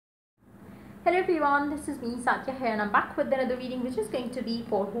Hello everyone, this is me Satya here and I'm back with another reading which is going to be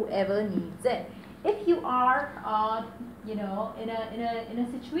for whoever needs it. If you are in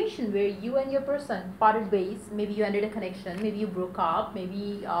a situation where you and your person parted ways, maybe you ended a connection, maybe you broke up, maybe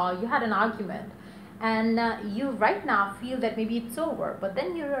you had an argument, and you right now feel that maybe it's over, but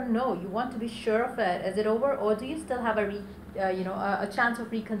then you don't know, you want to be sure of it. Is it over, or do you still have a chance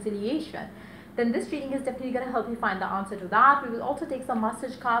of reconciliation? Then this reading is definitely going to help you find the answer to that. We will also take some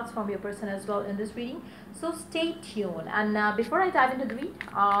message cards from your person as well in this reading, so stay tuned. And before I dive into the read,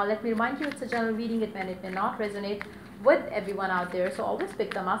 let me remind you it's a general reading. It may not resonate with everyone out there, so always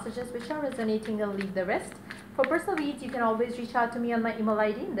pick the messages which are resonating and leave the rest. For personal reads, you can always reach out to me on my email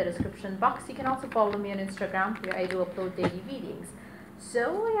ID in the description box. You can also follow me on Instagram, where I do upload daily readings.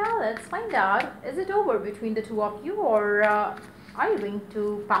 So yeah, let's find out, is it over between the two of you, or are you going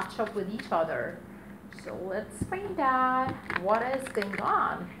to patch up with each other? So let's find out what is going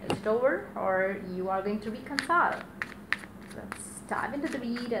on. Is it over, or you are going to reconcile? Let's dive into the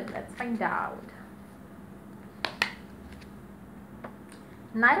read and let's find out.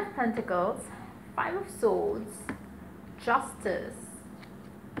 Knight of Pentacles, Five of Swords, Justice,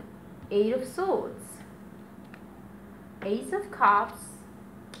 Eight of Swords, Ace of Cups,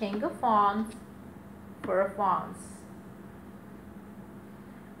 King of Wands, Four of Wands.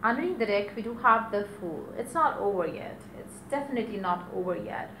 Underneath the deck, we do have the Fool. It's not over yet. It's definitely not over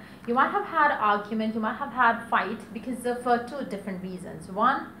yet. You might have had argument, you might have had fight because of two different reasons.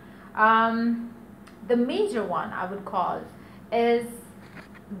 One, the major one I would call is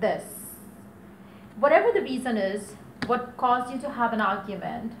this. Whatever the reason is, what caused you to have an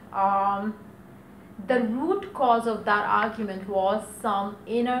argument, the root cause of that argument was some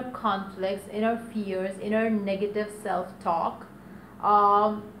inner conflicts, inner fears, inner negative self-talk,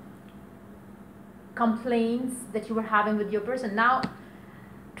 complaints that you were having with your person. Now,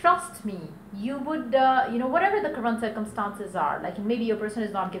 trust me, you would, whatever the current circumstances are, like maybe your person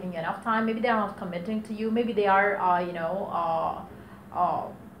is not giving you enough time, maybe they are not committing to you, maybe they are,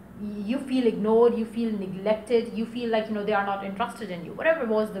 you feel ignored, you feel neglected, you feel like they are not interested in you. Whatever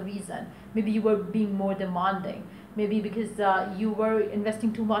was the reason, maybe you were being more demanding, maybe because you were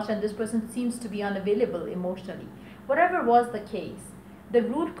investing too much and this person seems to be unavailable emotionally. Whatever was the case, the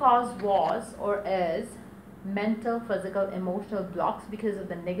root cause was or is mental, physical, emotional blocks because of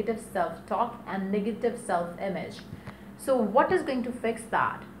the negative self-talk and negative self-image. So what is going to fix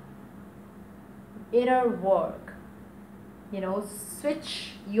that? Inner work.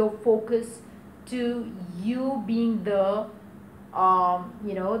 Switch your focus to you being the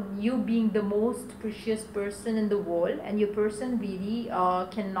you being the most precious person in the world, and your person really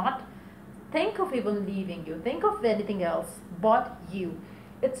cannot think of even leaving you, think of anything else but you.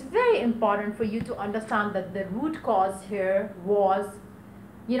 It's very important for you to understand that the root cause here was,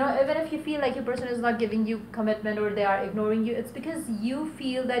 even if you feel like your person is not giving you commitment or they are ignoring you, it's because you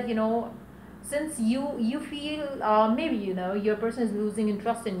feel that, since you feel maybe your person is losing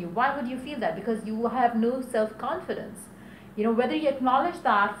interest in you. Why would you feel that? Because you have no self-confidence. Whether you acknowledge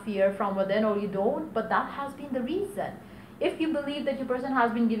that fear from within or you don't, but that has been the reason. If you believe that your person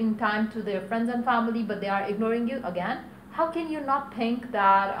has been giving time to their friends and family but they are ignoring you, again, how can you not think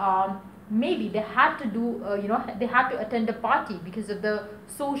that maybe they had to do they had to attend a party because of the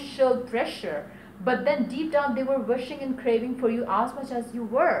social pressure, but then deep down they were wishing and craving for you as much as you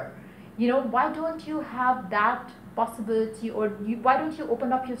were. Why don't you have that possibility, or why don't you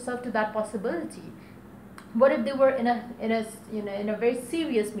open up yourself to that possibility? What if they were in a very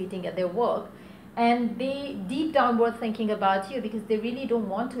serious meeting at their work, and they deep down were thinking about you because they really don't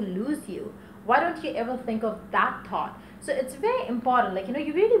want to lose you? Why don't you ever think of that thought? So it's very important, like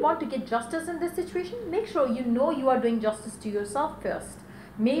you really want to get justice in this situation, make sure you are doing justice to yourself first.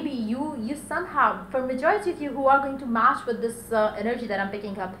 Maybe you somehow, for majority of you who are going to match with this energy that I'm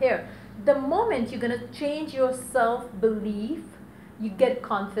picking up here, the moment you're going to change your self-belief, you get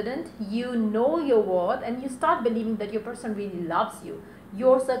confident, you know your worth, and you start believing that your person really loves you.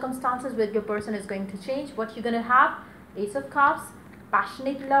 Your circumstances with your person is going to change. What you're going to have? Ace of Cups,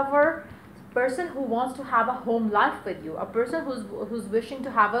 passionate lover, person who wants to have a home life with you, a person who's wishing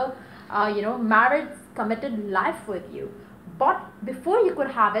to have a married, committed life with you. But before you could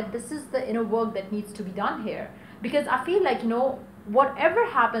have it, this is the inner work that needs to be done here. Because I feel like, whatever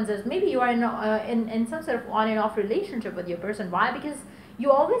happens is, maybe you are in some sort of on and off relationship with your person. Why? Because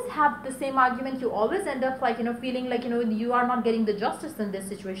you always have the same argument. You always end up like, feeling like, you are not getting the justice in this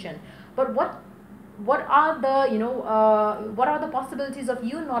situation. But what are the possibilities of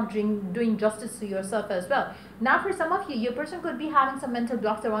you not doing justice to yourself as well? Now, for some of you, your person could be having some mental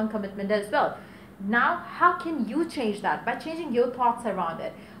blocks around commitment as well. Now, how can you change that? By changing your thoughts around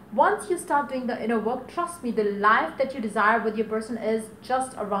it. Once you start doing the inner work, trust me, the life that you desire with your person is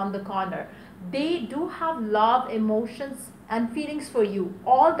just around the corner. They do have love, emotions, and feelings for you.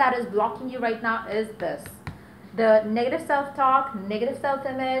 All that is blocking you right now is this: the negative self-talk, negative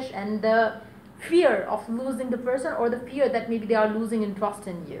self-image, and the fear of losing the person, or the fear that maybe they are losing interest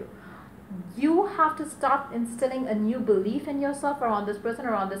in you. You have to start instilling a new belief in yourself around this person,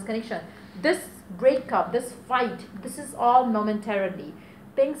 around this connection. This breakup, this fight, this is all momentarily.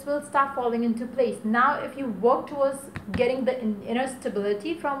 Things will start falling into place. Now if you work towards getting the inner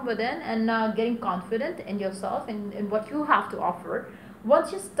stability from within, and getting confident in yourself and in what you have to offer,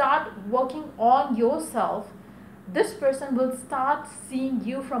 once you start working on yourself, this person will start seeing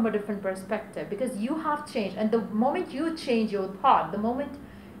you from a different perspective, because you have changed. And the moment you change your thought, the moment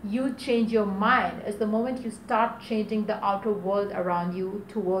you change your mind, is the moment you start changing the outer world around you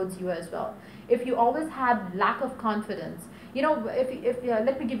towards you as well. If you always had lack of confidence, if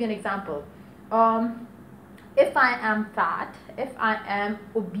let me give you an example. If I am fat, if I am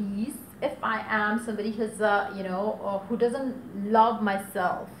obese, if I am somebody who's who doesn't love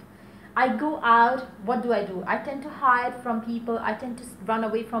myself, I go out, what do? I tend to hide from people. I tend to run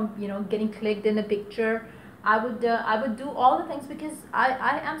away from, getting clicked in a picture. I would do all the things because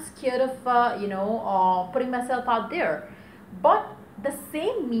I am scared of, putting myself out there. But the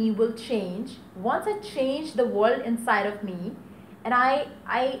same me will change once I change the world inside of me. And I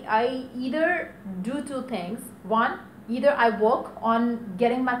either do two things. One, either I work on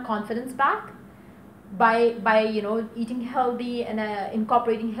getting my confidence back by eating healthy and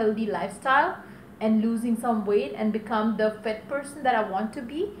incorporating healthy lifestyle and losing some weight and become the fit person that I want to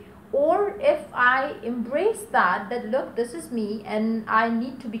be. Or if I embrace that look, this is me and I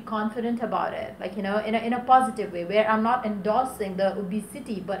need to be confident about it, like, in a positive way, where I'm not endorsing the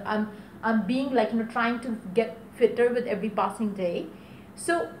obesity, but I'm being like, trying to get fitter with every passing day.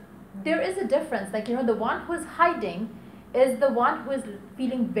 So there is a difference, like, the one who is hiding is the one who is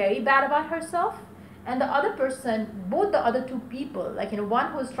feeling very bad about herself, and the other person, both the other two people, like,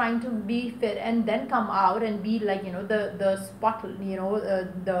 one who's trying to be fit and then come out and be like, the spot,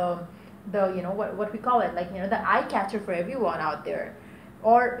 the what we call it, like, the eye catcher for everyone out there.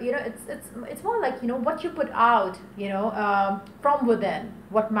 Or it's more like, what you put out, from within,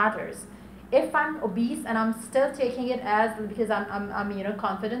 what matters. If I'm obese and I'm still taking it as, because I'm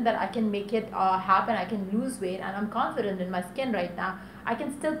confident that I can make it happen, I can lose weight, and I'm confident in my skin right now, I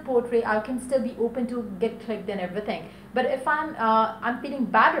can still portray, I can still be open to get clicked and everything. But if I'm feeling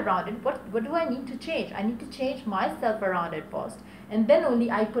bad around it, what do I need to change? I need to change myself around it first, and then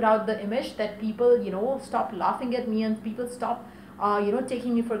only I put out the image that people stop laughing at me and people stop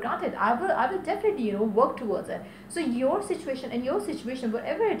taking me for granted. I will definitely work towards it. So your situation,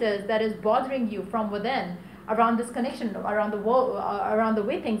 whatever it is that is bothering you from within around this connection, around the world, around the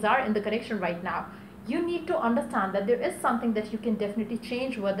way things are in the connection right now, you need to understand that there is something that you can definitely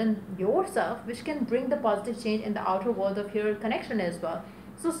change within yourself, which can bring the positive change in the outer world of your connection as well.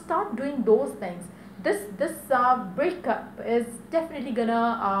 So start doing those things. This breakup is definitely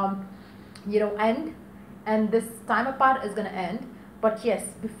gonna end, and this time apart is gonna end. But yes,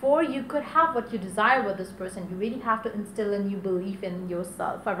 before you could have what you desire with this person, you really have to instill a new belief in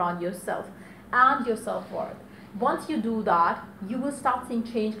yourself, around yourself, and your self-worth. Once you do that, you will start seeing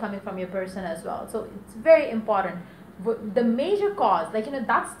change coming from your person as well. So it's very important. The major cause, like,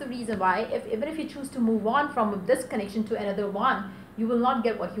 that's the reason why, even if you choose to move on from this connection to another one, you will not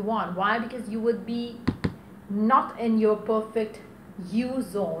get what you want. Why? Because you would be not in your perfect you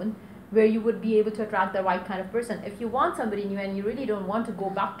zone, where you would be able to attract the right kind of person. If you want somebody new and you really don't want to go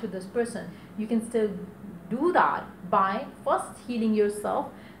back to this person, you can still do that by first healing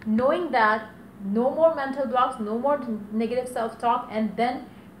yourself, knowing that no more mental blocks, no more negative self-talk, and then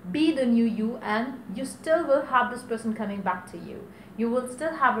be the new you, and you still will have this person coming back to you. You will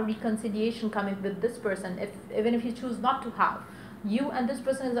still have a reconciliation coming with this person, even if you choose not to have. You and this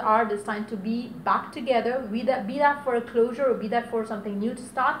person are destined to be back together, be that for a closure, or be that for something new to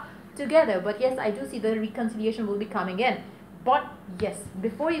start together. But yes, I do see the reconciliation will be coming in. But yes,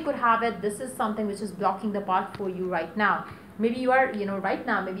 before you could have it, this is something which is blocking the path for you right now. Maybe you are, right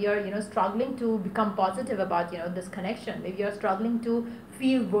now, maybe you're, struggling to become positive about, this connection. Maybe you're struggling to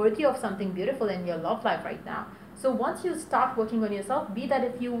feel worthy of something beautiful in your love life right now. So once you start working on yourself, be that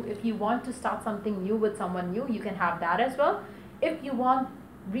if you want to start something new with someone new, you can have that as well. If you want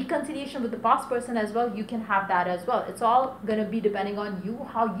reconciliation with the past person as well, you can have that as well. It's all going to be depending on you,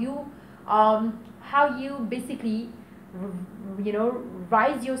 how you basically,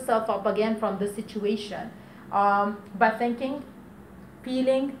 rise yourself up again from the situation, by thinking,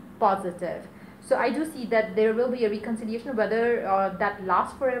 feeling positive. So I do see that there will be a reconciliation, whether that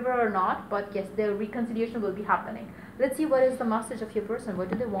lasts forever or not, but yes, the reconciliation will be happening. Let's see what is the message of your person. What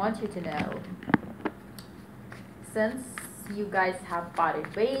do they want you to know? Since you guys have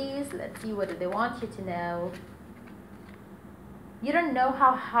parted ways, let's see what do they want you to know. You don't know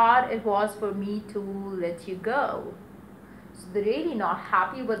how hard it was for me to let you go. So they're really not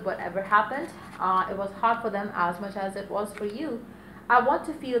happy with whatever happened. It was hard for them as much as it was for you. I want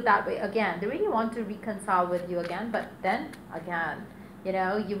to feel that way again. They really want to reconcile with you again, but then again, you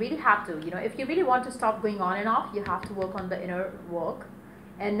know, you really have to, you know, if you really want to stop going on and off, you have to work on the inner work.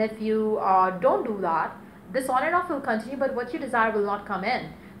 And if you don't do that, this on and off will continue, but what you desire will not come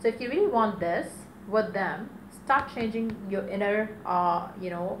in. So if you really want this with them, start changing your inner,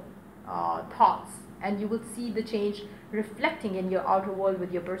 thoughts, and you will see the change reflecting in your outer world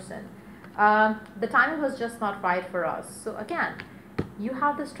with your person. The timing was just not right for us. So again, you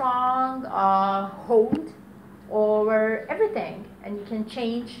have the strong hold over everything, and you can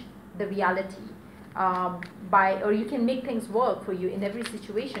change the reality or you can make things work for you in every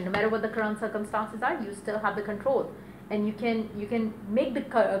situation. No matter what the current circumstances are, you still have the control, and you can make the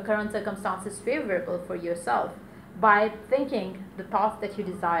current circumstances favorable for yourself by thinking the thoughts that you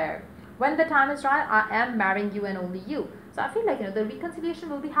desire. When the time is right, I am marrying you and only you. So I feel like, you know, the reconciliation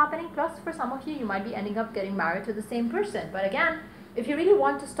will be happening. Plus, for some of you, you might be ending up getting married to the same person. But again, if you really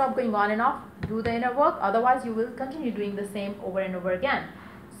want to stop going on and off, do the inner work. Otherwise, you will continue doing the same over and over again.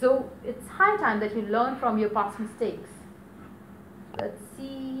 So it's high time that you learn from your past mistakes. Let's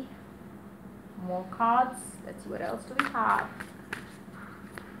see more cards. Let's see what else do we have.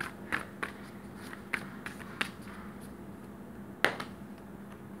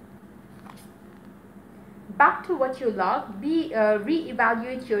 Back to what you love.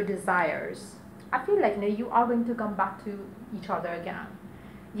 Reevaluate your desires. I feel like, you know, you are going to come back to each other again.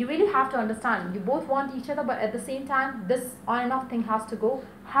 You really have to understand, you both want each other, but at the same time, this on and off thing has to go.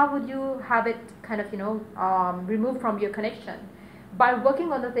 How would you have it kind of, you know, removed from your connection? By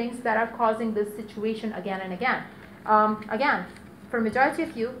working on the things that are causing this situation again and again. Again, for majority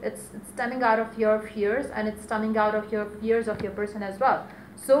of you, it's stemming out of your fears, and it's stemming out of your fears of your person as well.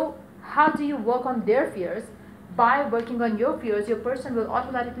 So how do you work on their fears? By working on your fears, your person will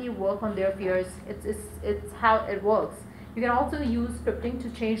automatically work on their fears. It's how it works. You can also use scripting to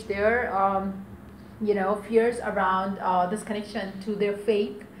change their fears around this connection to their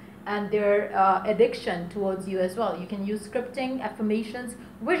faith and their addiction towards you as well. You can use scripting, affirmations,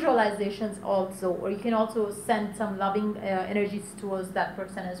 visualizations also, or you can also send some loving energies towards that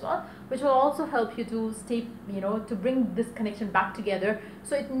person as well, which will also help you to stay, to bring this connection back together,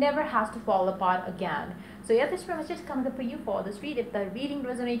 so it never has to fall apart again. So yeah, this pretty much is coming up for you for this read. If the reading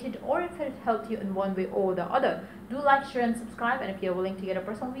resonated or if it helped you in one way or the other, do like, share and subscribe. And if you're willing to get a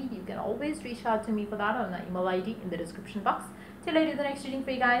personal read, you can always reach out to me for that on the email ID in the description box. Till I do the next reading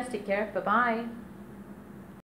for you guys, take care, bye bye.